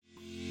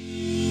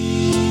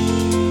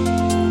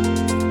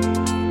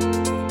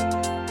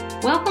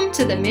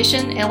Welcome to the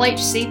Mission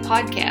LHC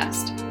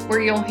podcast, where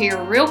you'll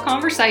hear real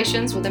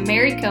conversations with a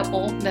married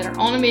couple that are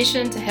on a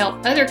mission to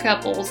help other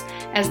couples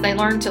as they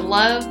learn to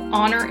love,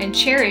 honor, and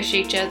cherish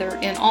each other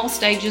in all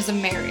stages of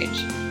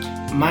marriage.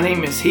 My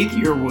name is Heath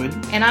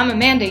Yearwood. And I'm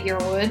Amanda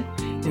Yearwood.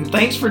 And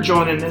thanks for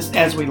joining us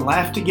as we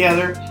laugh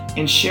together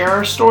and share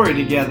our story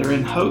together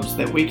in hopes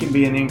that we can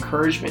be an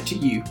encouragement to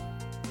you.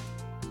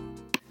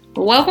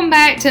 Welcome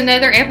back to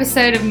another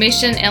episode of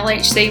Mission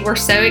LHC. We're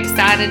so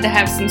excited to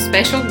have some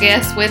special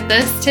guests with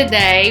us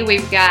today.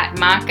 We've got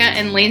Micah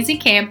and Lindsay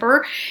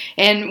Camper,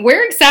 and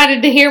we're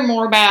excited to hear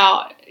more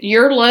about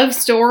your love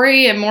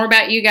story and more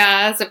about you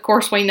guys. Of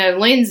course, we know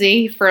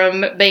Lindsay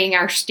from being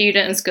our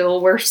student in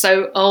school. We're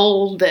so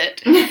old that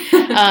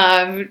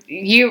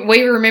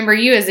we remember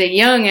you as a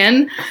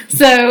youngin'.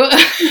 So,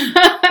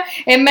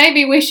 and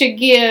maybe we should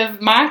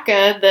give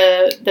Micah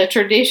the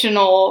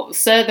traditional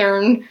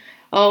Southern,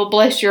 oh,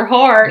 bless your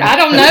heart. I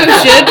don't know,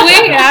 should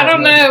we? I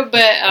don't know,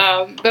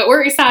 but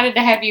we're excited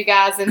to have you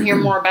guys and hear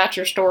more about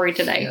your story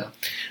today. Yeah.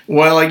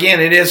 Well,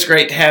 again, it is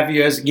great to have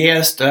you as a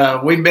guest.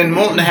 We've been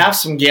wanting to have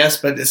some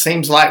guests, but it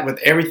seems like with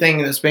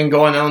everything that's been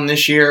going on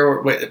this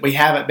year, we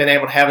haven't been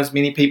able to have as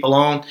many people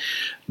on.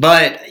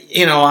 But,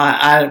 you know,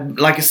 I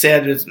like I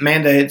said, as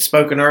Amanda had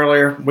spoken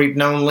earlier, we've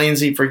known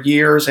Lindsay for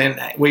years, and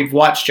we've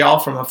watched y'all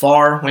from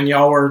afar when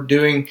y'all were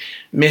doing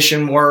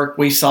mission work.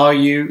 We saw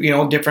you,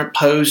 different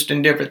posts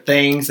and different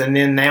things, and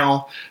then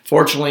now,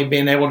 fortunately,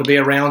 being able to be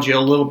around you a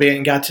little bit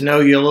and got to know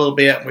you a little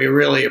bit. We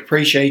really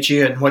appreciate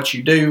you and what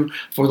you do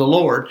for the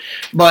Lord.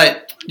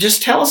 But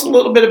just tell us a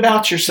little bit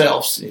about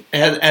yourselves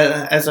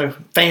as a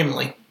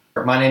family.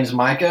 My name is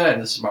Micah,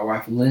 and this is my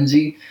wife,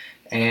 Lindsay.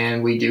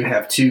 And we do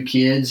have two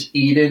kids,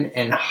 Eden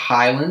and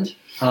Highland.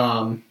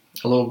 A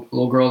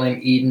little girl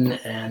named Eden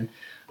and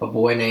a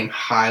boy named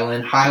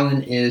Highland.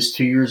 Highland is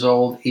 2 years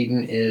old.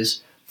 Eden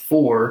is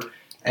 4.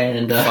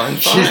 And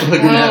she's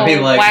looking at me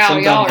like, wow,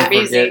 sometimes y'all are I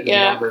forget busy. the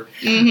number.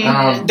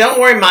 Mm-hmm.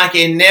 Don't worry, Mike.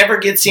 It never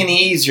gets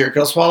any easier,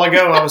 because a while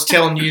ago I was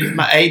telling you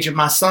my age of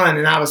my son,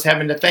 and I was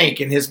having to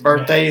think, and his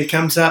birthday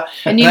comes up.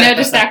 And you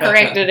noticed I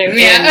corrected him.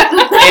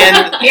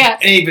 And yeah.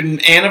 Even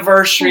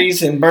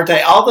anniversaries and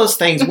birthday, all those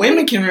things.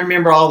 Women can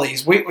remember all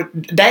these.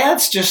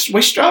 Dads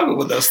we struggle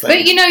with those things.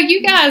 But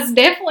you guys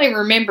definitely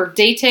remember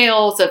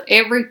details of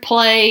every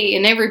play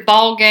and every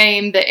ball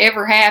game that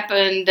ever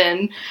happened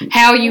and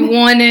how you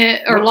won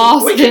it or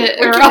lost it. We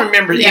can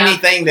remember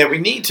anything that we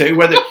need to.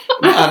 Whether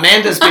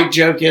Amanda's big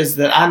joke is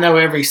that I know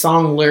every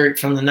song lyric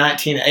from the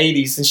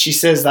 1980s, and she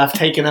says I've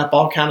taken up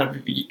all kind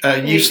of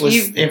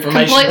useless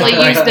information.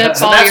 Completely used up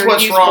so all that's your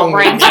what's useful wrong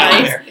brain with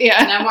space.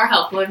 Yeah, no more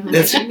helpful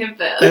information of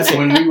that. That's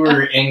when we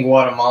were in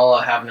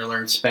Guatemala having to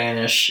learn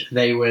Spanish.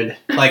 They would,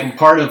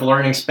 part of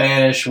learning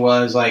Spanish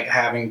was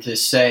having to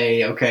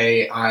say,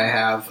 okay, I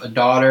have a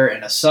daughter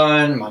and a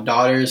son. My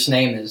daughter's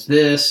name is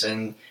this,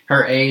 and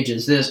her age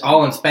is this,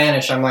 all in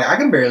Spanish. I'm like, I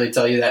can barely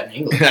tell you that in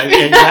English.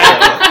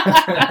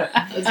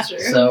 That's true.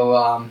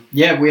 So,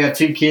 we have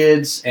 2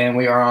 kids, and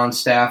we are on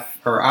staff,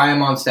 or I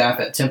am on staff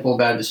at Temple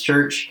Baptist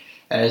Church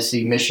as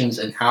the Missions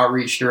and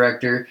Outreach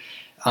Director.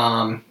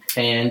 And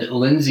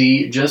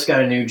Lindsay just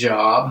got a new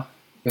job.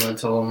 You want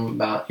to tell them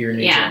about your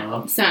new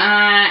job? So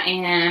I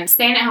am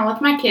staying at home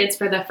with my kids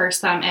for the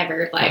first time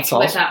ever, That's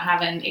awesome. Without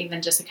having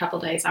even just a couple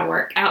days I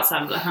work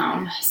outside of the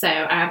home. So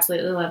I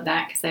absolutely love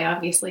that because they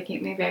obviously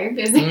keep me very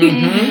busy.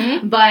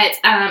 Mm-hmm. But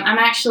I'm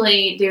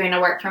actually doing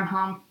a work from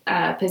home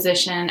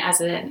position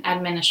as an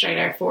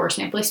administrator for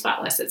Simply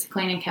Spotless. It's a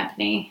cleaning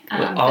company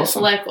that's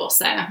Awesome. local.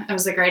 So it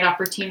was a great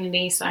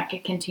opportunity so I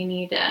could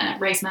continue to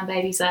raise my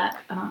babies up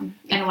in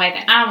a way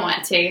that I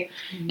want to,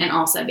 and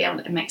also be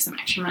able to make some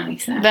extra money.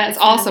 So That's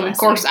awesome. Of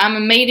course, I'm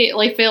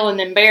immediately feeling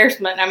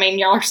embarrassment. I mean,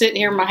 y'all are sitting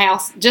here in my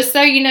house. Just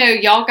so you know,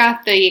 y'all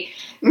got the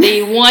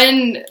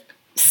one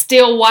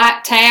still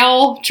white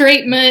towel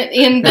treatment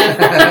in the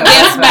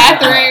guest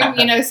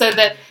bathroom, so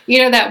that,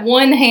 that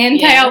one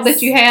hand towel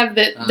that you have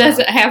that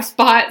doesn't have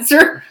spots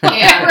or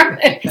whatever.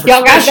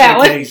 Y'all got that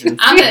one.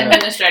 I'm the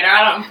administrator.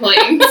 I don't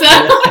clean, so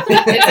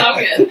it's all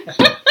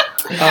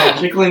good.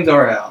 She cleans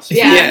our house.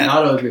 Yeah.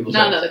 Not other people's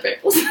Not house. other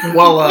people's.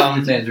 Well,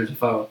 Answers the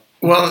phone.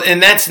 Well,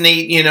 and that's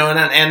neat, and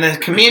I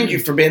commend you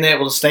for being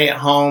able to stay at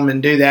home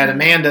and do that.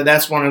 Amanda,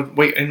 that's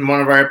in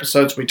one of our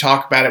episodes we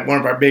talk about it, one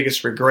of our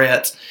biggest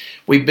regrets.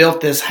 We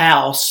built this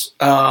house.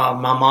 My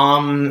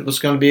mom was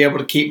going to be able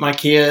to keep my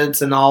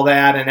kids and all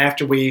that, and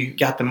after we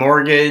got the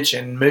mortgage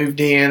and moved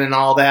in and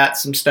all that,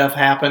 some stuff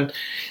happened,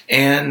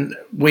 and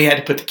we had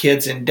to put the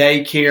kids in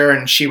daycare,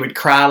 and she would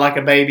cry like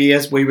a baby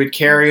as we would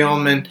carry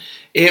them, and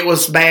it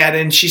was bad,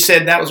 and she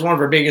said that was one of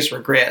her biggest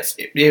regrets.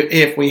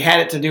 If we had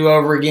it to do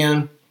over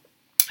again,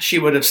 she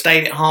would have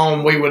stayed at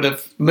home. We would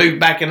have moved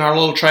back in our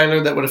little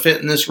trailer that would have fit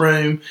in this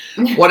room,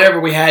 whatever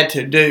we had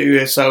to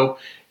do. So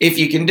if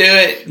you can do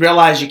it,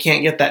 realize you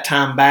can't get that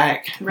time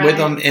back with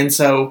them. And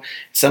so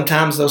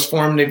sometimes those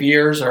formative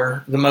years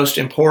are the most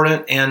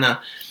important. And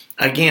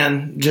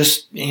again,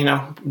 just,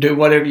 do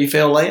whatever you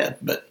feel led.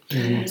 But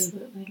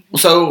Absolutely.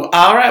 So,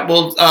 all right.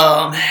 Well,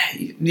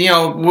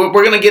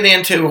 we're going to get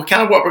into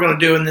kind of what we're going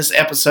to do in this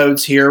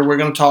episodes here. We're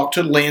going to talk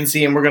to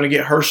Lindsay, and we're going to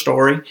get her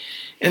story.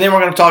 And then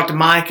we're going to talk to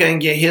Micah and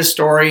get his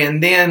story.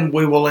 And then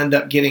we will end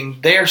up getting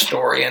their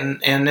story.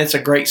 And it's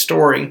a great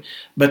story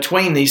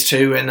between these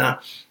two. And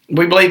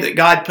we believe that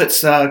God puts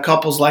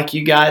couples like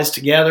you guys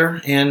together.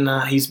 And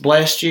He's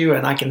blessed you.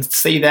 And I can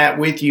see that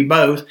with you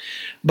both.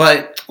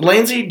 But,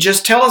 Lindsay,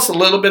 just tell us a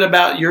little bit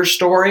about your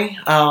story.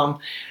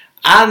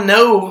 I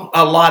know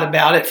a lot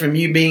about it from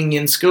you being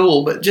in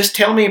school, but just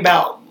tell me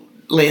about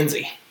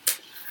Lindsay.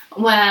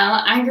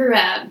 Well, I grew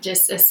up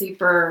just a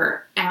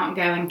super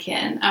outgoing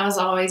kid. I was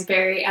always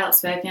very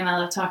outspoken. I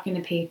loved talking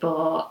to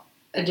people.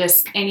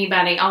 Just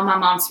anybody, all my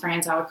mom's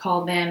friends, I would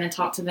call them and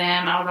talk to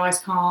them. I would always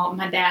call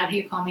my dad.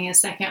 He would call me a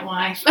second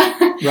wife.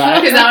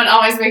 Right. Because I would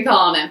always be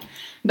calling him.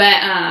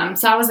 But,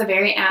 so I was a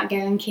very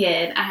outgoing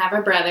kid. I have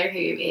a brother who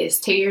is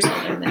 2 years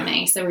older than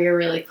me, so we were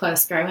really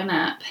close growing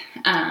up.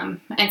 And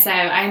so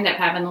I ended up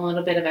having a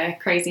little bit of a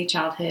crazy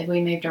childhood.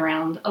 We moved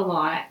around a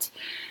lot.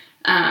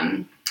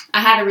 I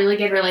had a really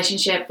good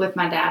relationship with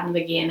my dad in the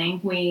beginning.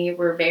 We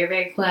were very,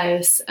 very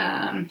close.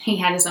 He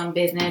had his own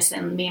business,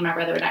 and me and my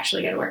brother would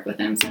actually go to work with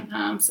him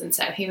sometimes. And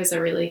so he was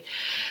a really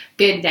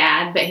good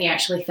dad, but he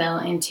actually fell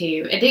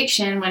into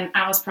addiction when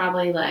I was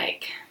probably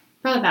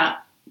about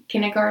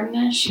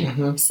kindergarten-ish.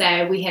 Mm-hmm.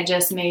 So we had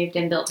just moved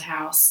and built a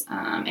house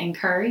in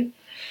Curry,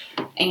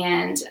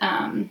 and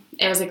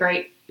it was a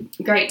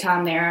great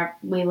time there.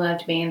 We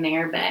loved being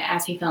there, but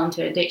as he fell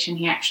into addiction,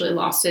 he actually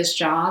lost his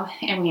job,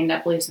 and we ended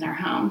up losing our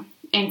home.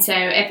 And so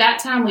at that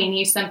time, we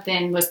knew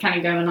something was kind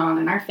of going on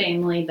in our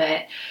family,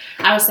 but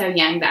I was so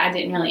young that I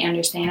didn't really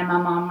understand. And my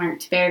mom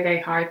worked very, very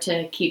hard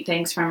to keep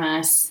things from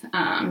us,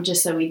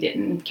 just so we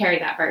didn't carry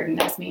that burden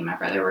as me and my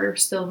brother were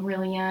still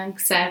really young.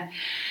 So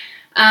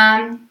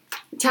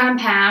time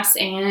passed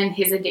and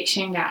his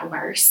addiction got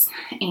worse,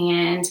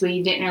 and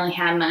we didn't really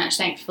have much.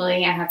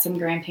 Thankfully, I had some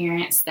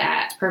grandparents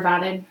that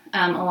provided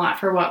a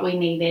lot for what we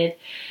needed,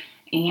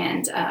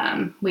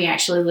 and we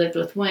actually lived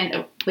with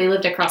we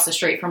lived across the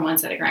street from one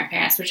set of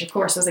grandparents, which of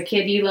course as a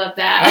kid you love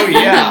that. Oh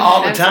yeah,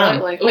 all the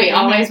time. We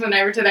always went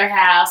over to their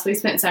house. We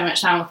spent so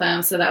much time with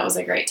them, so that was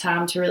a great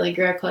time to really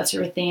grow closer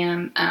with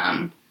them.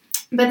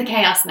 But the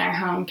chaos in our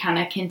home kind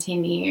of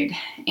continued,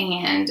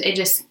 and it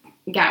just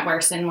got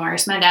worse and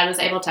worse. My dad was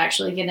able to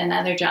actually get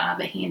another job,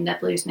 but he ended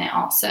up losing it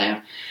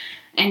also.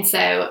 And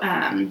so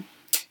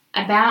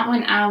about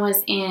when I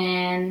was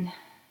in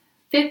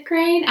 5th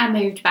grade, I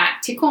moved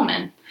back to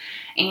Coleman,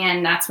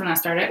 and that's when I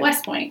started at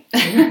West Point.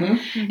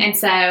 Mm-hmm. And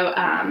so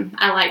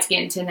I liked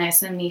getting to know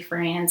so many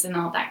friends and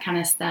all that kind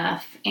of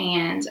stuff.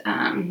 And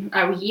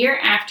a year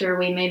after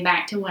we moved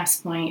back to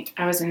West Point,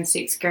 I was in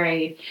 6th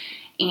grade,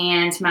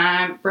 and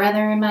my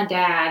brother and my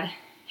dad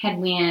had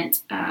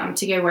went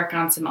to go work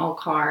on some old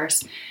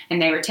cars,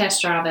 and they were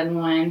test driving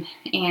one,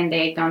 and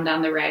they had gone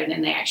down the road,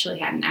 and they actually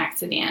had an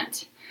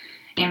accident.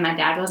 And my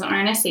dad wasn't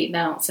wearing a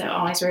seatbelt, so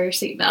always wear your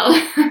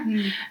seatbelt.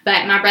 Mm-hmm.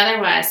 But my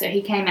brother was, so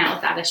he came out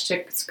without a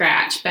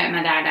scratch, but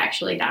my dad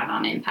actually died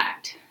on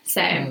impact.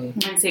 So in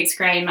 6th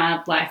grade,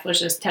 my life was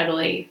just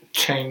totally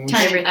changed,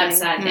 turned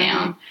upside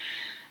down.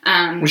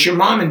 Was your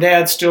mom and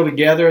dad still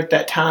together at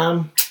that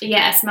time?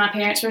 Yes, my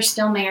parents were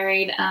still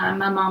married.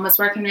 My mom was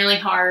working really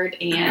hard,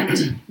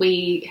 and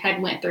we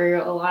had went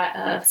through a lot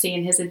of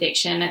seeing his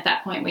addiction. At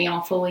that point, we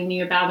all fully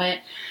knew about it,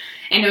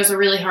 and it was a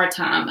really hard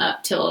time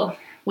up till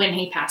when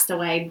he passed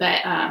away.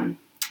 But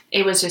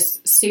it was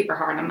just super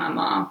hard on my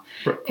mom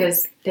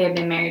because they had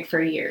been married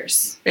for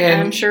years. And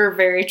I'm sure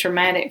very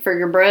traumatic for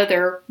your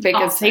brother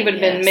because Also, he would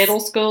have been yes. middle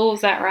school.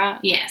 Is that right?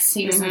 Yes,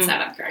 he was in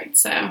 7th grade.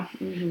 So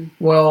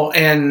Well,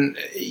 and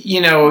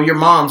your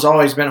mom's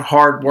always been a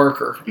hard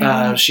worker.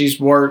 She's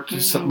worked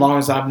as long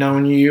as I've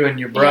known you and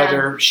your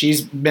brother. Yeah.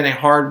 She's been a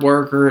hard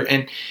worker,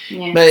 and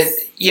yes. but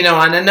and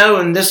I know,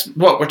 and this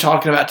what we're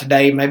talking about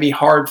today may be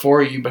hard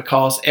for you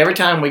because every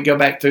time we go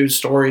back through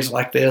stories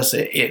like this,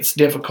 it's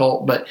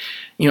difficult. But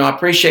I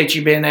appreciate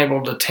you being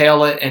able to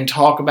tell it and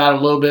talk about it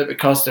a little bit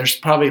because there's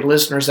probably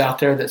listeners out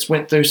there that's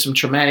went through some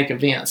traumatic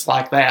events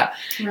like that.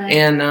 Right.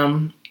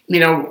 And,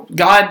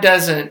 God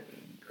doesn't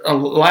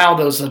allow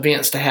those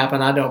events to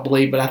happen, I don't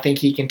believe, but I think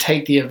He can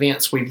take the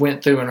events we've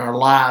went through in our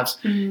lives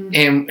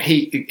and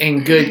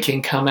good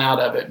can come out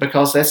of it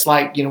because that's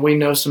like, we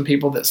know some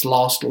people that's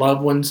lost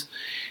loved ones.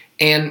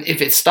 And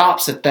if it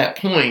stops at that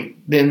point,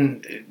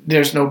 then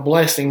there's no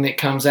blessing that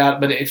comes out.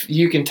 But if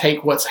you can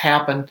take what's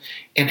happened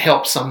and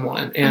help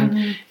someone,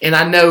 and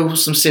I know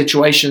some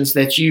situations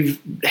that you've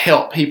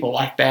helped people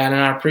like that,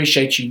 and I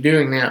appreciate you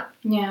doing that.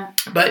 Yeah.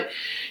 But,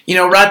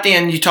 right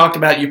then you talked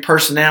about your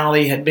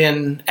personality had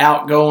been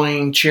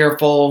outgoing,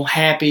 cheerful,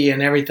 happy,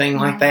 and everything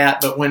like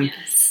that. But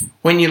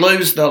when you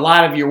lose the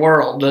light of your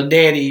world, the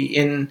daddy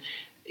in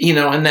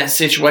that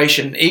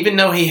situation, even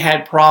though he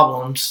had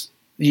problems,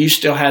 you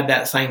still had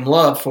that same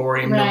love for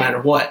him no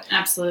matter what.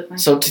 Absolutely.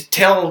 So to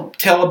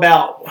tell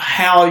about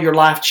how your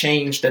life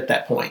changed at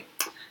that point.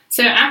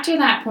 So after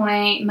that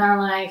point, my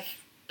life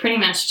pretty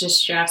much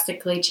just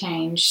drastically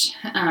changed.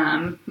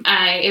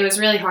 It was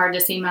really hard to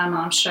see my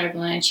mom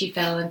struggling. She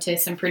fell into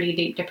some pretty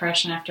deep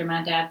depression after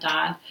my dad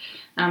died,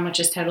 which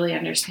is totally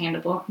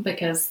understandable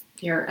because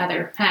your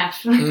other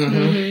half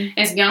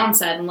is gone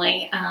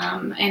suddenly.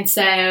 And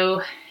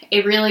so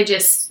it really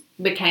just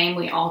became,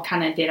 we all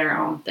kind of did our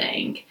own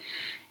thing.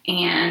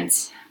 And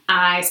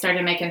I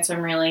started making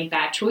some really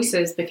bad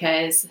choices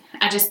because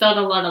I just felt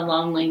a lot of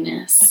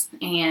loneliness,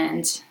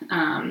 and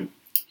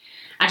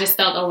I just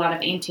felt a lot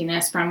of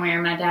emptiness from where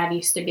my dad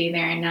used to be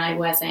there and now he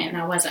wasn't. And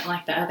I wasn't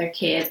like the other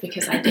kids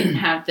because I didn't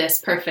have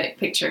this perfect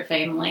picture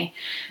family.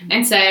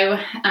 And so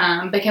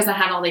because I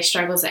had all these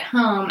struggles at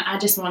home, I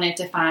just wanted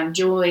to find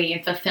joy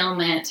and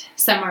fulfillment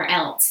somewhere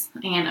else.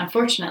 And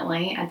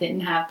unfortunately, I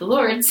didn't have the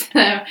Lord. So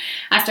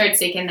I started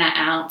seeking that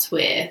out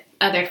with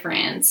other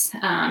friends,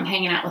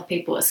 hanging out with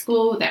people at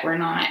school that were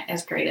not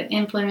as great of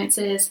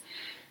influences.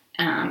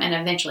 And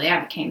eventually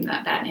I became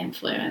that bad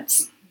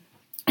influence.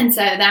 And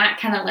so that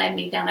kind of led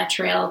me down a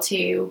trail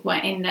to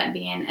what ended up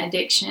being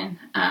addiction.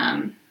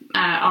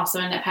 I also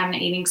ended up having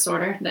an eating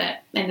disorder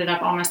that ended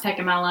up almost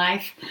taking my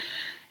life.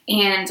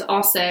 And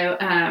also,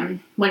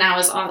 when I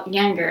was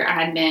younger,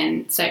 I had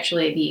been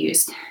sexually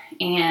abused.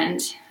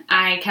 And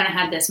I kind of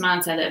had this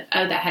mindset of,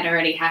 oh, that had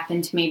already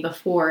happened to me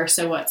before,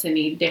 so what's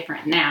any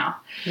different now?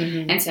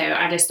 And so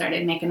I just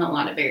started making a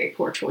lot of very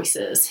poor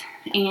choices.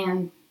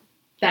 And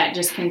that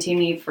just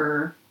continued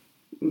for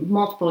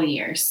multiple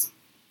years.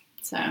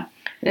 So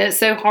it's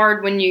so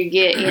hard when you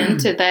get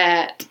into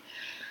that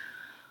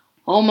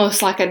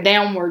almost like a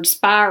downward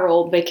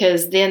spiral,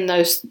 because then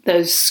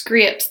those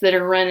scripts that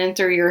are running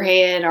through your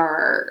head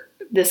are,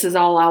 this is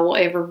all I will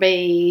ever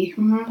be.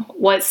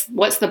 What's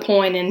the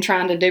point in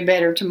trying to do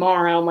better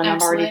tomorrow when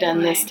I've already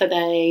done this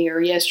today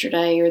or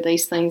yesterday or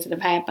these things that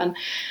have happened?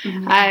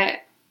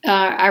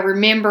 I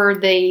remember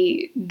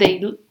the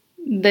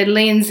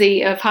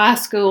Lindsay of high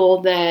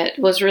school that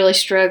was really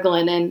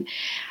struggling, and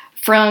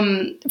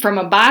from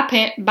a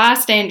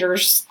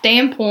bystander's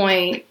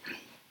standpoint,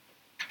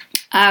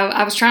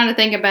 I was trying to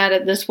think about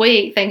it this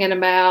week, thinking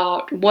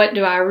about what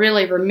do I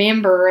really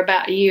remember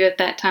about you at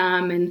that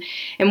time,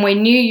 and we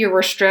knew you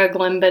were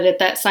struggling, but at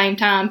that same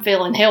time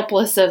feeling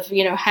helpless of,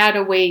 how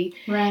do we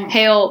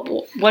help?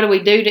 What do we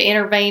do to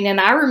intervene? And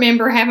I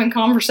remember having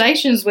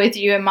conversations with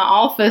you in my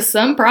office.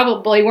 Some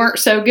probably weren't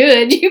so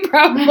good. You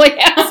probably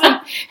had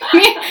some,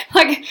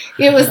 like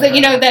it was that,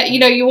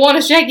 you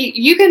want to shake it.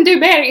 You can do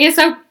better. It's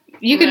okay.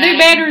 You can do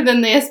better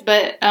than this.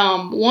 But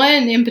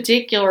one in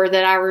particular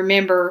that I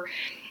remember,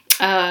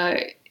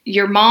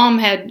 your mom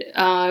had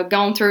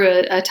gone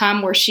through a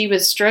time where she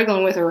was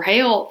struggling with her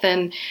health,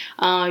 and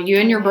you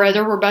and your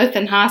brother were both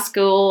in high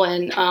school,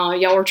 and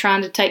y'all were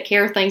trying to take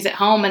care of things at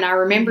home. And I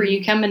remember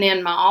you coming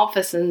in my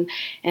office and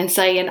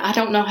saying, I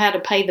don't know how to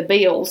pay the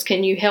bills.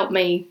 Can you help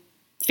me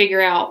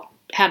figure out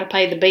how to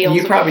pay the bills?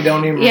 You probably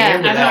don't even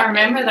remember that. I don't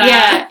remember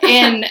that.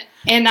 Yeah,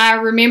 and I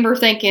remember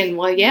thinking,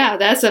 well, yeah,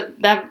 that's a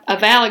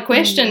valid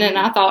question. And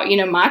I thought,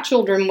 my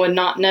children would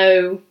not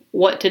know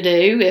what to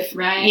do if,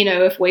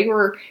 if we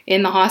were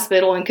in the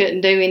hospital and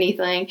couldn't do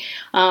anything.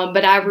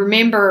 But I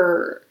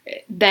remember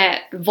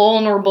that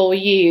vulnerable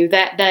you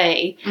that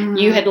day,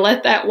 you had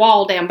let that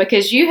wall down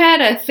because you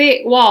had a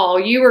thick wall.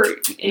 You were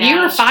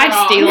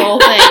feisty little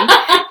thing.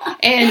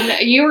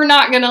 And you were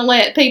not going to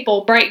let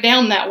people break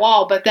down that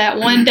wall. But that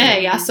one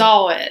day I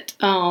saw it.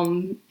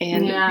 That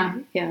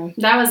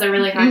was a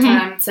really hard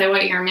time. So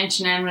what you're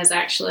mentioning was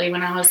actually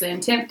when I was in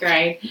 10th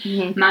grade,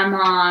 my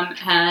mom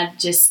had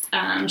just,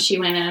 she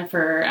went in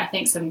for, I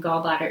think, some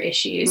gallbladder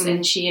issues.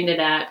 And she ended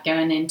up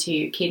going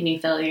into kidney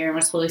failure and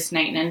was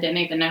hallucinating and didn't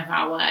even know who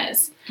I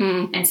was.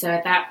 And so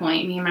at that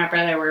point, me and my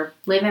brother were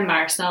living by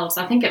ourselves.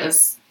 I think it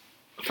was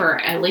for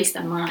at least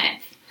a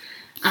month.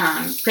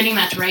 Pretty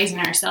much raising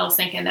ourselves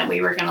thinking that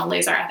we were going to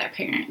lose our other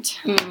parent.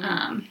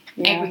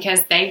 And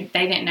because they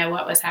didn't know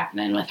what was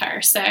happening with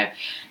her. So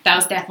that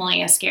was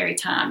definitely a scary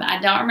time. I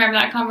don't remember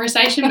that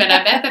conversation, but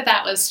I bet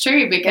that was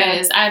true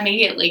because I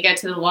immediately go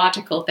to the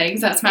logical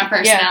things. That's my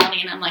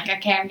personality. And I'm like,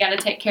 okay, I've got to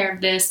take care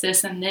of this,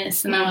 this, and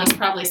this. And I was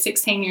probably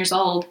 16 years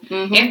old,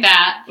 if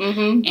that.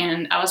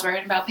 And I was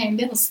worried about paying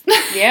bills.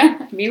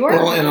 Yeah, you were.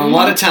 Well, and a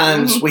lot of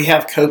times we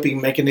have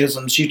coping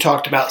mechanisms. You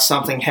talked about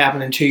something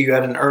happening to you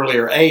at an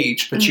earlier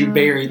age, but you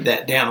buried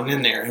that down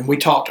in there. And we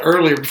talked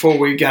earlier before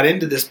we got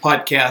into this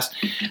podcast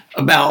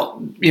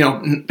about,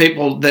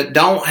 people that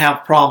don't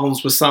have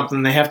problems with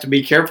something, they have to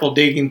be careful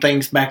digging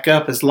things back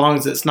up as long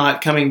as it's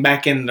not coming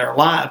back into their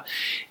life.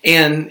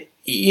 And,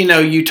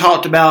 you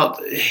talked about,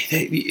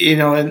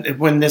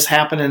 when this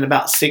happened in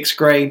about 6th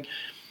grade,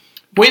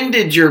 when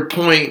did your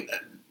point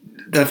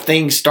the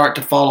things start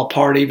to fall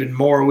apart even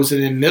more? Was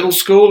it in middle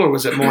school or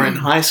was it more in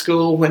high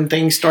school when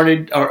things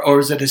started, or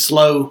was it a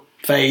slow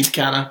fade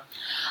kind of?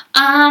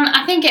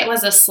 I think it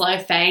was a slow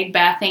fade,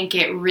 but I think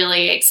it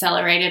really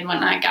accelerated when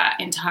I got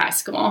into high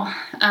school.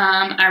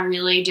 I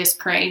really just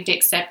craved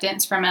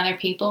acceptance from other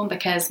people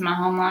because my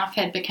home life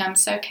had become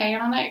so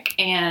chaotic.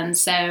 And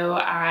so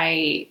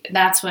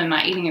that's when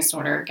my eating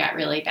disorder got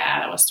really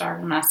bad. I was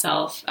starving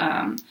myself,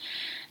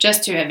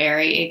 just to a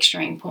very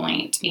extreme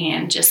point,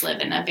 and just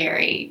living a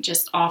very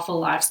just awful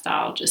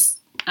lifestyle.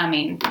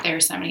 There were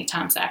so many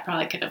times that I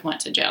probably could have went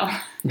to jail.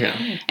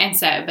 Yeah. And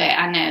so, but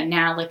I know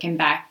now looking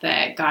back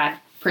that God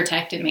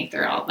protected me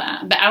through all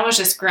that. But I was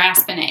just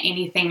grasping at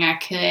anything I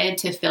could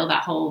to fill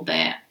that hole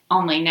that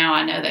only now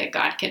I know that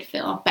God could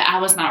fill. But I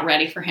was not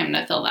ready for him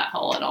to fill that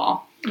hole at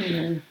all.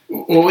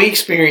 Mm-hmm. Well, we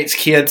experience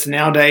kids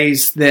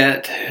nowadays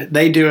that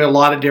they do a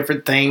lot of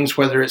different things,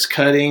 whether it's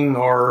cutting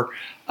or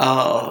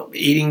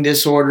eating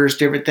disorders,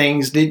 different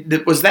things.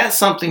 Was that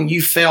something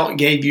you felt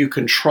gave you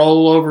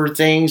control over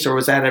things, or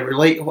was that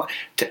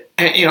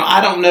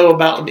I don't know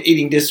about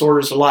eating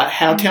disorders a lot.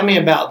 Tell me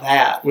about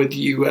that with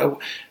you.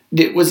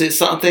 Was it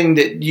something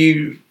that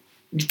you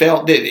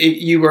felt that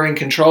you were in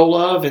control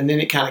of, and then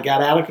it kind of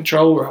got out of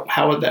control, or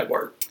how would that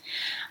work?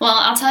 Well,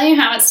 I'll tell you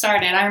how it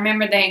started. I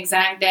remember the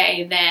exact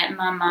day that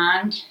my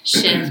mind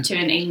shifted to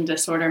an eating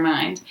disorder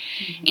mind.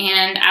 Mm-hmm.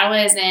 And I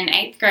was in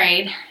 8th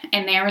grade,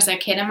 and there was a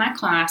kid in my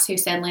class who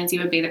said Lindsay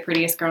would be the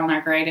prettiest girl in our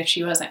grade if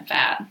she wasn't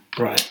fat.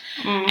 Right.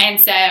 Mm-hmm. And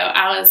so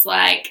I was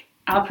like,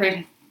 I'll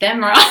prove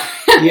them wrong.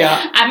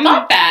 Yeah. I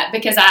thought that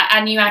because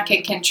I knew I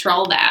could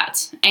control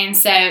that. And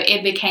so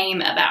it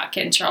became about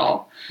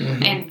control.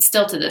 Mm-hmm. And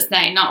still to this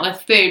day, not with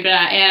food, but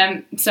I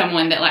am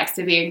someone that likes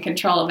to be in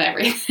control of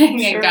everything.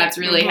 Sure. And God's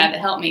really had to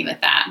help me with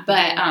that.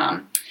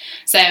 But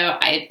so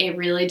it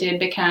really did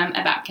become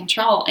about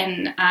control.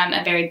 And I'm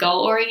a very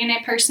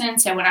goal-oriented person.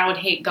 So when I would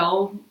hit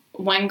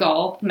one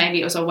goal,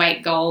 maybe it was a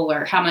weight goal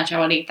or how much I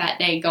would eat that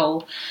day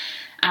goal,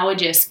 I would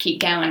just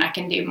keep going. I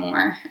can do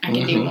more. I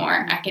can do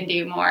more. I can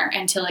do more.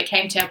 Until it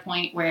came to a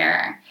point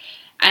where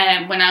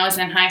when I was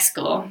in high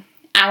school,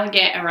 I would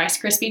get a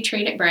Rice Krispie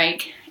treat at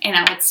break, and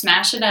I would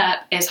smash it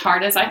up as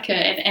hard as I could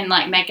and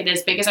make it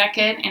as big as I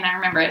could. And I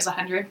remember it was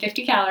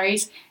 150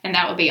 calories, and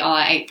that would be all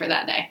I ate for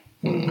that day.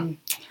 Mm-hmm.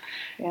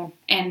 Yeah.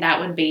 And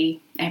that would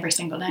be every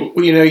single day.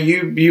 Well,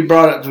 you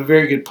brought up a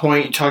very good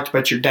point. You talked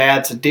about your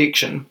dad's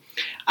addiction.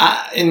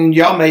 And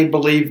y'all may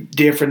believe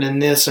different in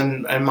this,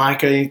 and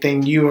Micah,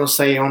 anything you want to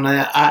say on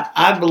that? I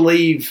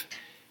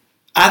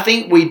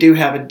think we do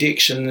have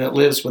addiction that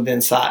lives within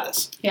inside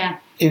us. Yeah.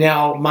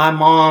 My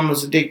mom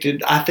was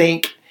addicted. I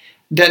think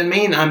doesn't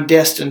mean I'm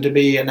destined to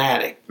be an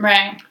addict.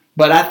 Right.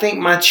 But I think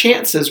my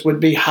chances would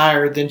be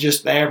higher than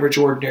just the average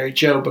ordinary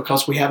Joe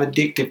because we have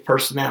addictive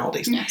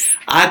personalities. Yes.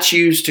 I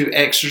choose to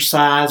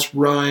exercise,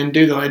 run,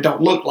 I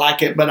don't look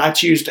like it, but I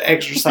choose to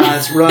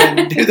exercise,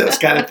 run, do those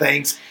kind of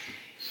things.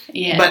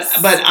 Yes.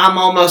 But I'm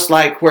almost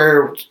like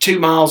where 2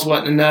 miles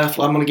wasn't enough.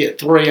 I'm going to get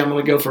 3. I'm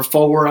going to go for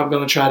 4. I'm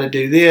going to try to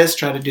do this,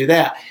 try to do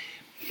that.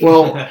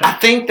 Well, I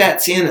think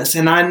that's in us,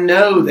 and I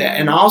know that.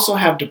 And I also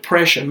have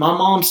depression. My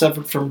mom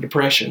suffered from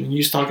depression, and you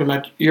was talking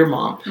about your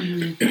mom.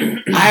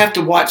 Mm-hmm. I have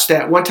to watch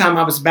that. One time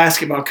I was a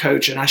basketball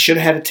coach, and I should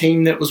have had a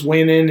team that was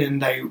winning, and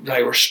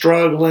they were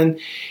struggling.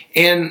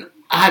 And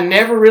I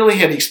never really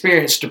had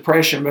experienced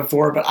depression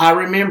before, but I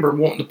remember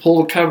wanting to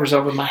pull the covers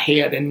over my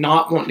head and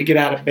not wanting to get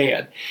out of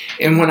bed.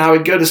 And when I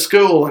would go to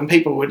school and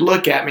people would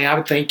look at me, I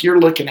would think,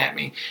 you're looking at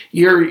me.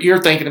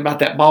 You're thinking about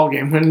that ball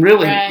game. When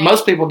really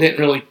most people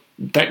didn't really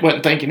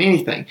wasn't thinking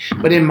anything.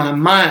 But in my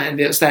mind,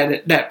 it's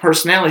that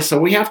personality.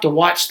 So we have to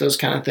watch those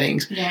kind of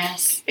things.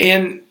 Yes.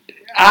 And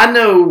I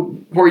know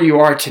where you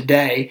are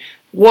today.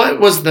 What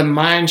was the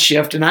mind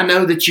shift? And I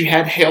know that you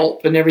had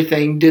help and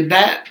everything. Did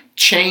that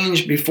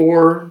change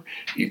before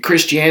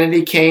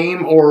Christianity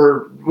came,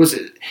 or was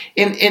it?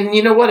 And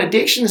you know what?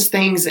 Addiction is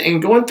things,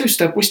 and going through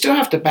stuff, we still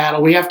have to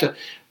battle. We have to.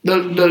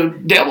 The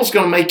devil's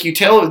going to make you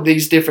tell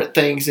these different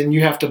things, and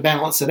you have to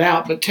balance it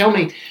out. But tell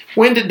me,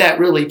 when did that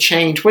really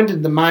change? When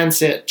did the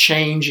mindset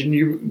change, and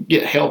you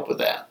get help with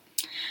that?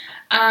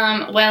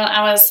 Well,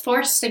 I was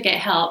forced to get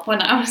help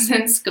when I was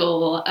in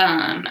school.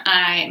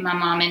 My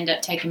mom ended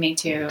up taking me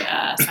to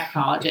a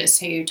psychologist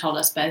who told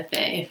us both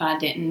that if I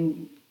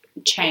didn't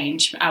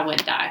change, I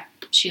would die.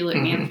 She looked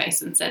me in the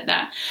face and said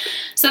that.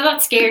 So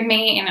that scared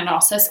me, and it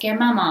also scared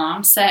my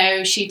mom.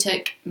 So she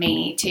took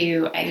me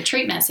to a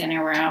treatment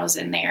center where I was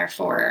in there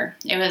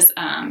it was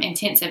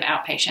intensive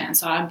outpatient.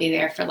 So I'd be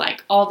there for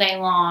all day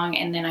long,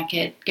 and then I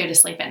could go to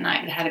sleep at night,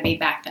 but I had to be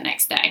back the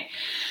next day.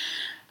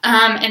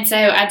 And so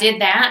I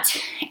did that,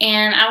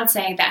 and I would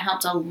say that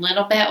helped a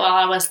little bit while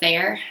I was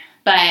there,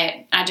 but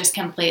I just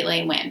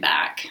completely went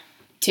back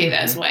to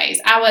those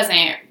ways. I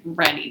wasn't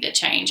ready to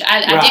change. I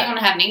didn't want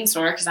to have an eating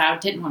disorder because I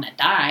didn't want to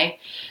die,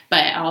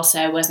 but I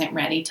also wasn't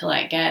ready to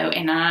let go.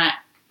 And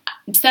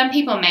some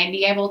people may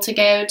be able to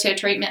go to a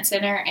treatment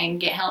center and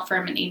get help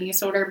from an eating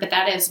disorder, but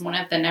that is one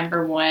of the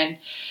number one,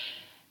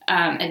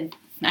 I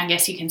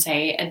guess you can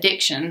say,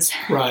 addictions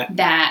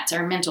that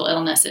are mental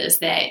illnesses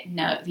that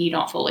you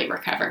don't fully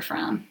recover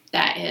from.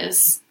 That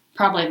is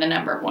probably the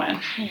number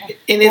one. Yeah.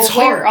 And it's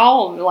hard. We're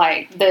all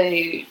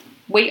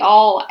we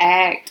all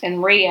act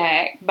and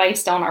react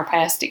based on our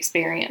past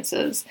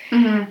experiences.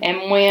 Mm-hmm.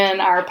 And when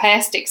our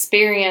past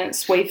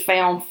experience, we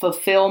found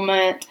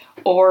fulfillment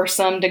or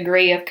some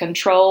degree of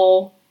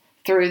control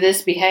through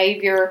this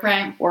behavior,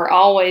 Right. we're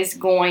always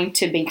going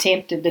to be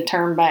tempted to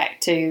turn back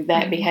to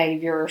that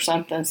behavior or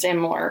something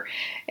similar.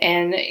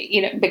 And,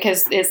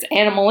 because it's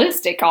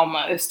animalistic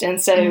almost.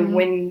 And so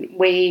when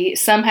we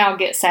somehow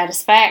get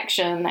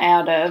satisfaction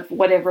out of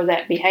whatever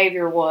that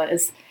behavior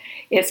was,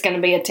 it's going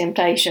to be a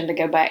temptation to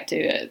go back to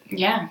it.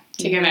 Yeah,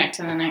 to go back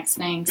to the next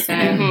thing. So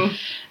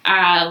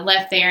I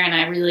left there and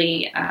I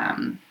really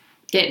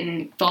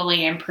didn't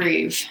fully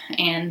improve,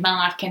 and my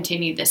life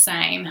continued the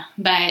same.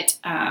 But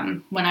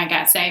when I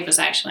got saved was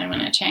actually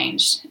when it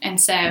changed. And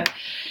so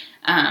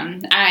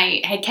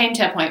I had came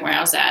to a point where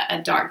I was at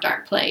a dark,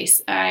 dark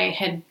place. I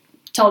had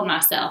told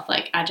myself,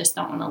 like, I just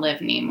don't want to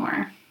live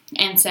anymore.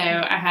 And so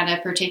I had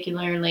a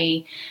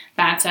particularly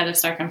bad set of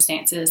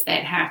circumstances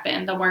that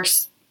happened. The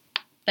worst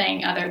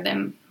thing other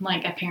than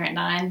like a parent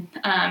dying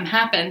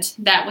happened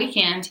that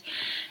weekend.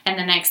 And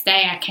the next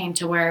day I came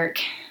to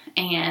work,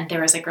 and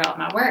there was a girl at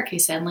my work who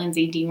said,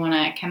 Lindsay, do you want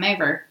to come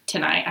over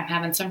tonight? I'm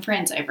having some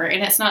friends over.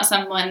 And it's not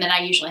someone that I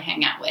usually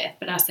hang out with,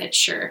 but I said,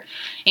 sure,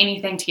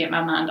 anything to get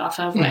my mind off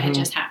of what had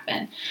just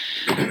happened.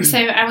 So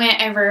I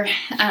went over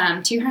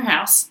to her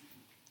house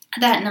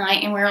that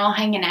night, and we were all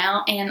hanging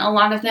out, and a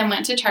lot of them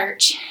went to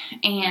church.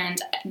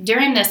 And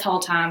during this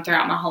whole time,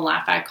 throughout my whole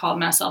life, I called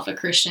myself a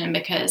Christian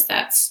because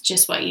that's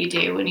just what you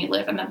do when you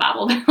live in the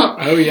Bible Belt.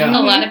 Oh, yeah.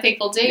 A lot of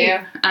people do.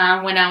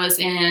 Yeah. When I was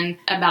in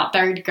about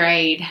 3rd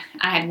grade,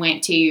 I had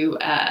went to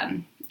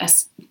a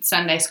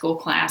Sunday school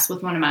class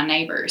with one of my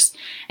neighbors,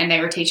 and they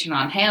were teaching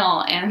on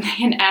hell, and they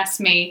had asked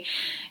me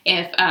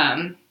if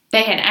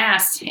they had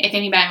asked if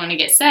anybody wanted to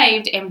get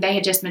saved, and they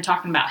had just been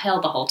talking about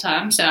hell the whole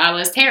time. So I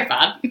was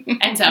terrified.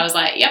 And so I was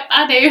like, yep,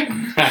 I do.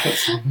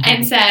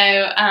 And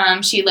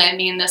so she led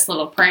me in this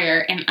little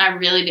prayer, and I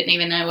really didn't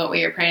even know what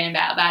we were praying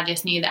about, but I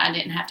just knew that I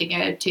didn't have to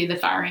go to the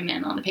fiery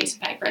men on the piece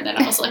of paper that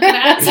I was looking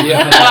at. So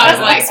I was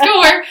like,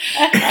 score.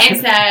 And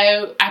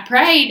so I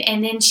prayed,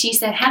 and then she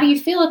said, how do you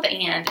feel at the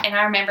end? And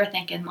I remember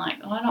thinking, like,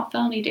 oh, I don't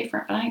feel any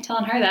different, but I ain't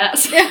telling her that.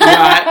 So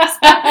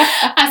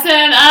I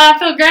said, I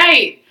feel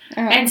great.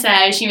 And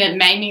so she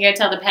made me go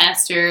tell the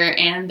pastor,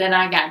 and then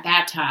I got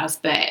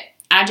baptized, but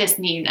I just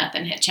knew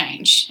nothing had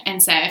changed.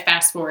 And so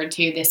fast forward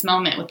to this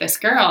moment with this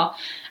girl,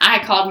 I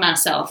had called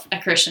myself a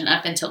Christian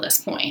up until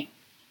this point.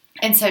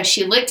 And so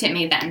she looked at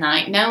me that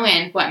night,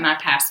 knowing what my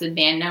past had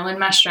been, knowing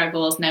my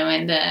struggles,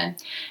 knowing the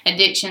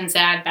addictions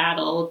that I'd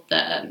battled,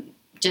 the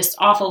just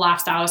awful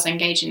lifestyle I was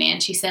engaging in.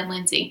 She said,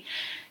 Lindsay,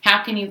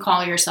 how can you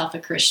call yourself a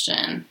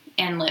Christian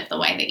and live the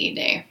way that you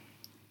do?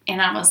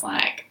 And I was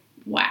like,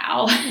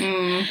 wow,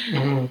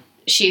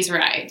 she's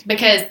right.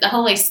 Because the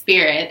Holy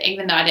Spirit,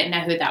 even though I didn't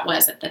know who that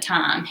was at the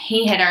time,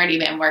 he had already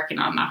been working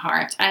on my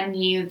heart. I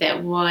knew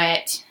that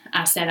what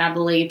I said I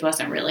believed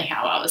wasn't really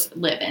how I was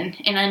living.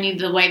 And I knew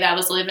the way that I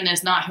was living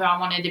is not who I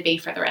wanted to be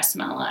for the rest of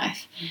my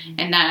life.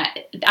 And that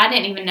I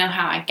didn't even know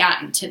how I'd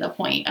gotten to the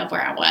point of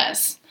where I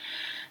was.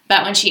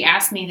 But when she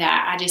asked me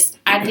that,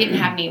 I didn't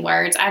have any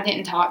words. I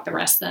didn't talk the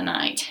rest of the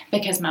night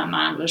because my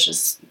mind was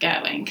just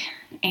going.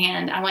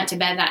 And I went to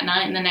bed that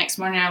night, and the next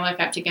morning I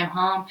woke up to go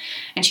home,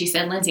 and she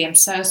said, Lindsay, I'm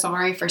so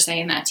sorry for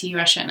saying that to you.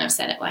 I shouldn't have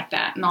said it like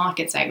that. And all I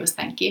could say was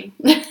thank you.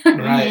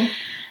 Right.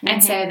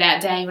 And so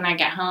that day when I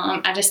got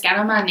home, I just got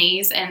on my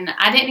knees, and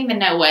I didn't even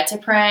know what to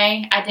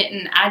pray.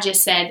 I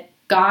just said,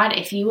 God,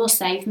 if you will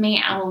save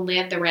me, I will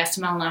live the rest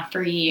of my life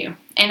for you.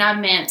 And I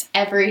meant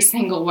every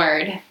single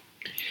word.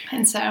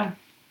 And so...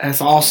 That's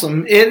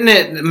awesome. Isn't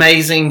it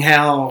amazing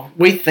how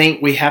we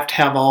think we have to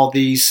have all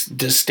these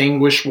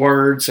distinguished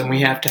words, and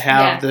we have to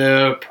have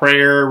the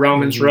prayer,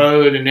 Romans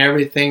Road, and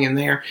everything in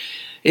there?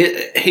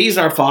 He's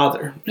our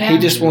Father. He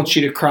just wants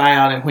you to cry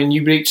out, and when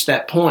you reach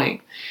that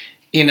point,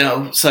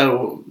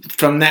 so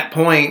from that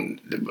point,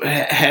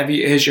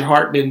 has your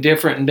heart been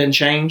different and been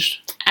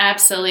changed?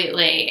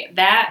 Absolutely.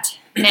 That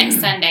next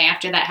Sunday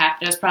after that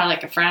happened, it was probably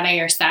like a Friday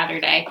or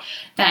Saturday.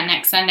 That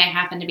next Sunday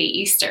happened to be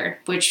Easter,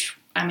 which...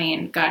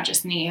 God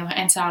just knew.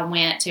 And so I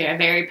went to a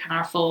very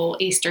powerful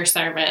Easter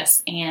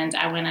service, and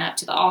I went up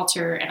to the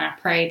altar, and I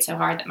prayed so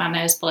hard that my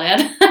nose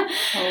bled. Oh,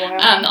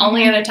 wow. The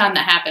only other time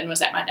that happened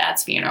was at my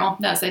dad's funeral.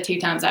 That was the 2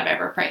 times I've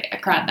ever cried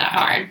that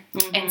hard.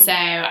 And so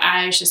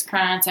I was just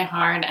crying so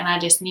hard, and I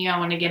just knew I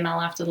wanted to give my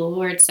life to the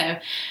Lord. So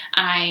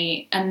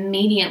I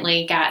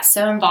immediately got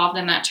so involved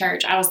in that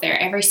church. I was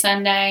there every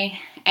Sunday.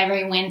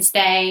 Every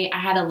Wednesday, I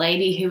had a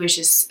lady who was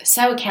just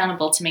so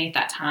accountable to me at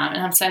that time,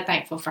 and I'm so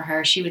thankful for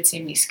her. She would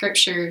send me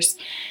scriptures.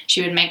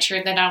 She would make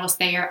sure that I was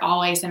there,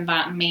 always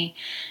inviting me.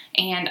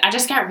 And I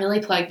just got really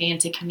plugged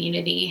into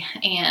community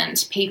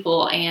and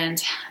people,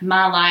 and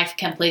my life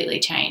completely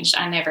changed.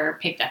 I never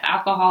picked up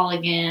alcohol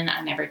again.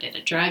 I never did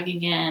a drug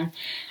again.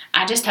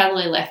 I just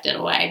totally left it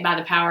away by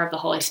the power of the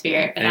Holy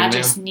Spirit. But Amen. I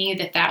just knew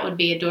that would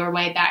be a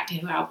doorway back to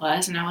who I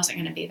was, and I wasn't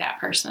going to be that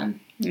person.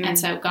 And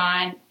so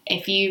God,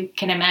 if you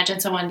can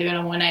imagine someone doing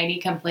a 180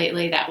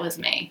 completely, that was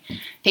me.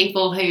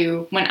 People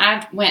who, when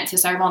I went to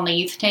serve on the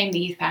youth team, the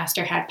youth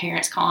pastor had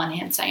parents calling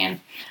him saying,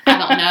 I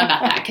don't know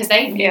about that, because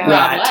they knew who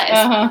I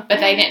was, but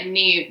they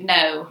didn't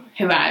know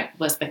who I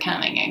was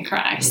becoming in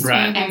Christ.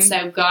 Right. And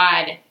so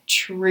God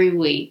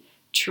truly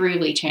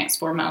truly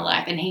transformed my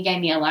life, and he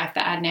gave me a life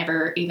that I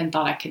never even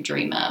thought I could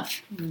dream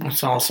of.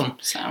 That's awesome.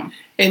 So,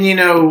 and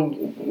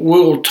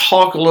we'll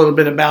talk a little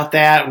bit about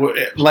that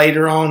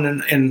later on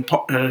in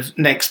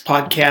next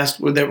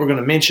podcast that we're going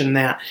to mention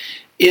that.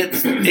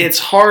 It's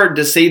hard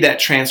to see that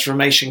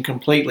transformation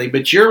completely,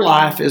 but your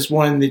life is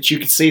one that you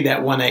can see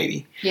that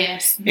 180.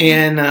 yes.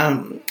 And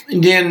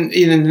then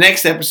in the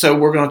next episode,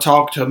 we're going to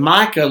talk to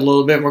Micah a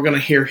little bit. We're going to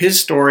hear his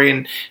story,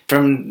 and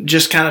from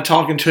just kind of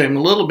talking to him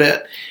a little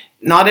bit,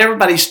 not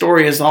everybody's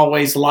story is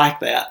always like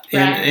that, Right.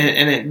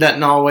 and it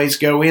doesn't always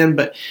go in.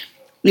 But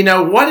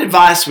what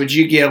advice would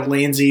you give,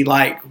 Lindsay?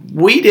 Like,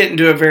 we didn't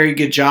do a very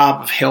good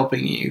job of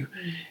helping you.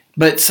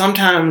 But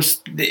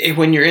sometimes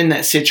when you're in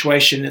that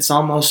situation, it's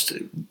almost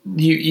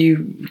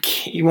you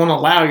want to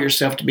allow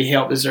yourself to be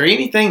helped. Is there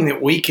anything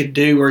that we could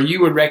do, or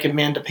you would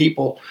recommend to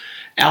people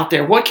out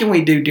there? What can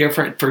we do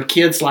different for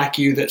kids like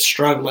you that's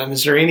struggling?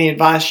 Is there any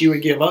advice you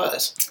would give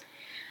us?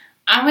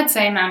 I would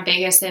say my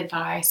biggest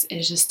advice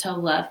is just to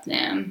love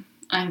them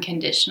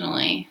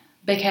unconditionally.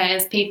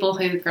 Because people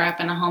who grew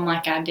up in a home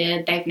like I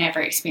did, they've never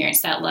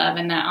experienced that love,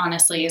 and that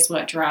honestly is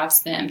what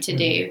drives them to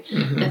do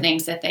the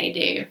things that they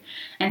do.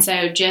 And so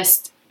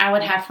I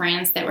would have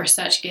friends that were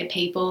such good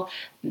people,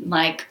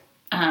 like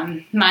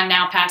my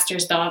now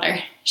pastor's daughter.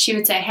 She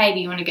would say, hey,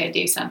 do you want to go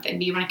do something?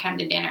 Do you want to come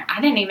to dinner?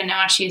 I didn't even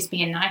know she was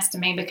being nice to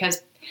me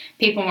because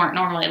people weren't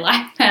normally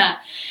like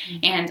that.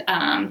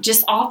 And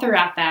just all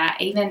throughout that,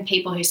 even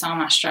people who saw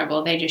my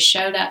struggle, they just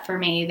showed up for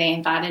me. They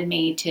invited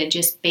me to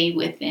just be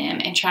with them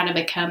and try to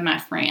become my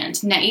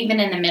friend. Now, even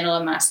in the middle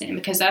of my sin,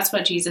 because that's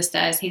what Jesus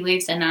does. He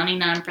leaves the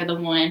 99 for the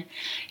one.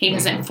 He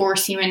doesn't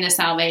force you into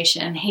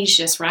salvation. He's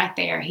just right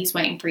there. He's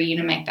waiting for you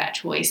to make that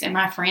choice. And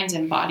my friends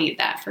embodied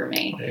that for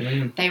me.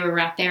 Amen. They were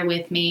right there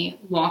with me,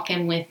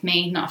 walking with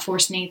me, not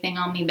forcing anything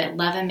on me, but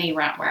loving me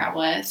right where I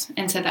was.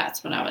 And so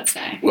that's what I would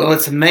say. Well,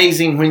 it's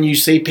amazing when you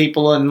see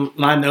people, and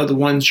I know the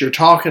ones you're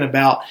talking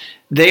about,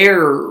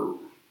 they're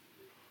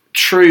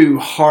true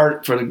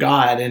heart for the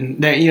God,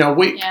 and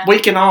we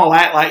can all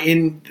act like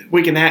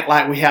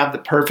we have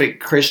the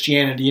perfect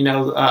Christianity.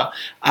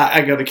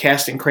 I go to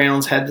Casting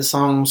Crowns, had the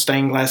song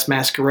Stained Glass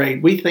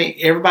Masquerade. We think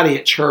everybody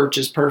at church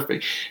is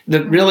perfect.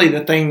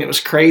 The thing that was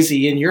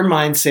crazy in your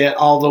mindset,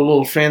 all the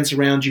little friends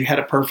around you had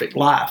a perfect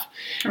life.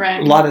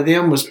 Right. A lot of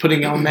them was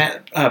putting on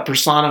that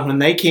persona. When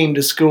they came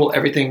to school,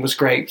 everything was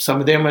great. Some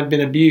of them had been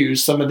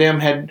abused. Some of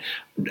them had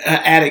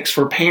addicts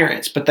for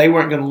parents, but they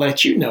weren't going to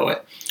let you know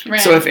it. Right.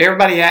 So if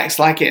everybody acts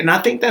like it, and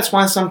I think that's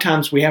why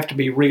sometimes we have to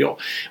be real.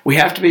 We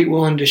have to be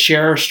willing to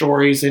share our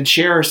stories and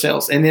share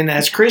ourselves. And then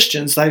as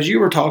Christians, as you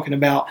were talking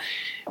about,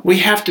 we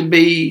have to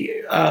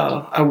be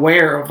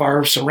aware of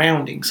our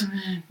surroundings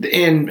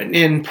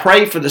and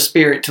pray for the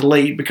Spirit to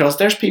lead, because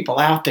there's people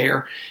out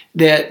there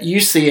that you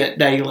see it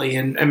daily.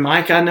 And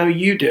Mike, I know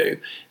you do.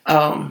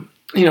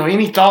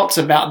 Any thoughts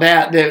about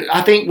that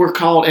I think we're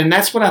called, and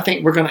that's what I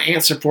think we're going to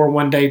answer for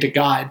one day to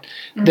God,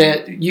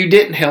 that you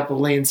didn't help a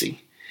Lindsay.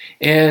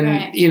 And,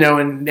 Right.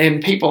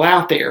 And people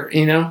out there,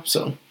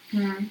 so.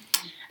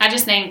 I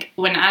just think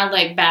when I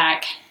look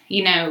back,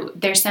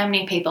 there's so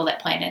many people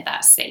that planted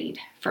that seed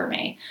for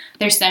me.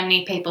 There's so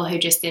many people who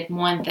just did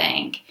one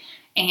thing.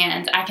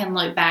 And I can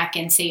look back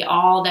and see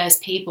all those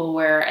people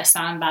were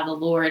assigned by the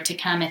Lord to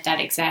come at that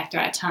exact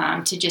right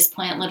time to just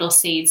plant little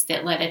seeds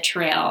that led a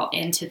trail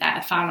into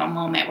that final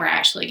moment where I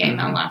actually gave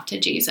my life to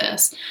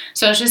Jesus.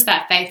 So it's just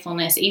that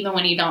faithfulness, even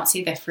when you don't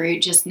see the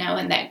fruit, just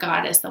knowing that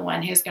God is the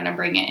one who's going to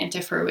bring it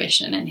into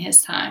fruition in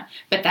His time.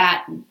 But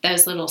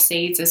those little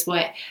seeds is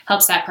what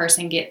helps that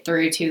person get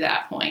through to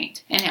that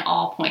point. And it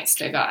all points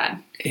to God.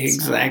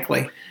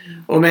 Exactly.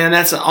 Well, man,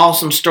 that's an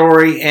awesome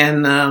story.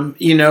 And,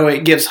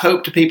 it gives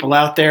hope to people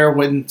out there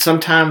when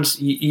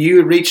sometimes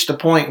you reach the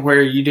point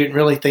where you didn't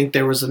really think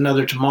there was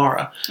another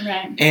tomorrow.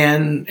 Right.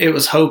 And it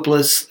was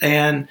hopeless.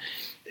 And,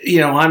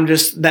 I'm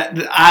just,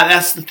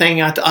 that's the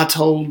thing I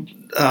told,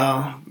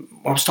 I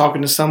was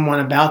talking to someone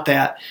about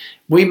that.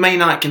 We may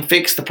not can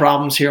fix the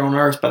problems here on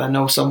earth, but I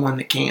know someone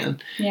that can.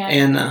 Yeah.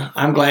 And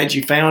I'm glad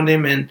you found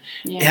him. And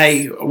Yes.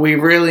 hey, we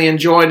really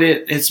enjoyed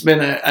it. It's been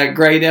a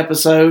great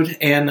episode.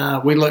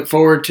 And we look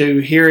forward to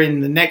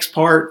hearing the next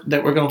part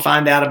that we're going to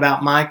find out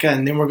about Micah.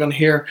 And then we're going to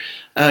hear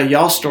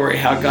y'all's story,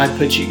 how God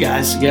put you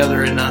guys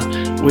together.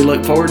 And we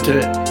look forward to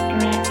it. All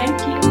right.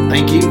 Thank you.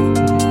 Thank you.